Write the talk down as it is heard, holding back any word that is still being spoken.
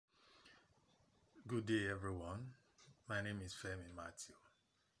Good day, everyone. My name is Femi Matthew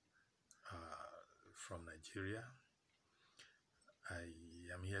from Nigeria. I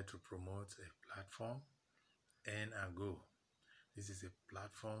am here to promote a platform, Earn-A-Go. This is a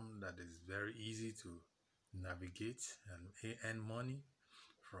platform that is very easy to navigate and earn money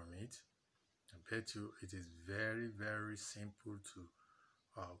from it. I bet you it is very, very simple to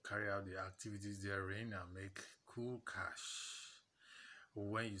carry out the activities therein and make cool cash.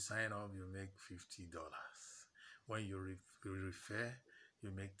 When you sign up, you make $50. When you refer,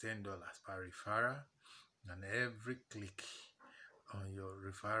 you make $10 per referral, and every click on your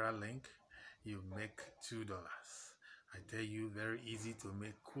referral link, you make $2. I tell you, very easy to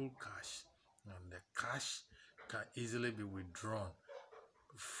make cool cash, and the cash can easily be withdrawn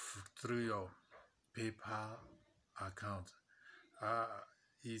through your PayPal account.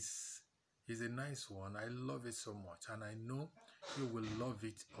 It's a nice one. I love it so much, and I know you will love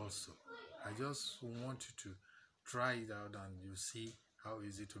it also. I just want you to try it out and you see how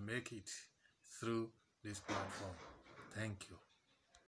easy to make it through this platform. Thank you.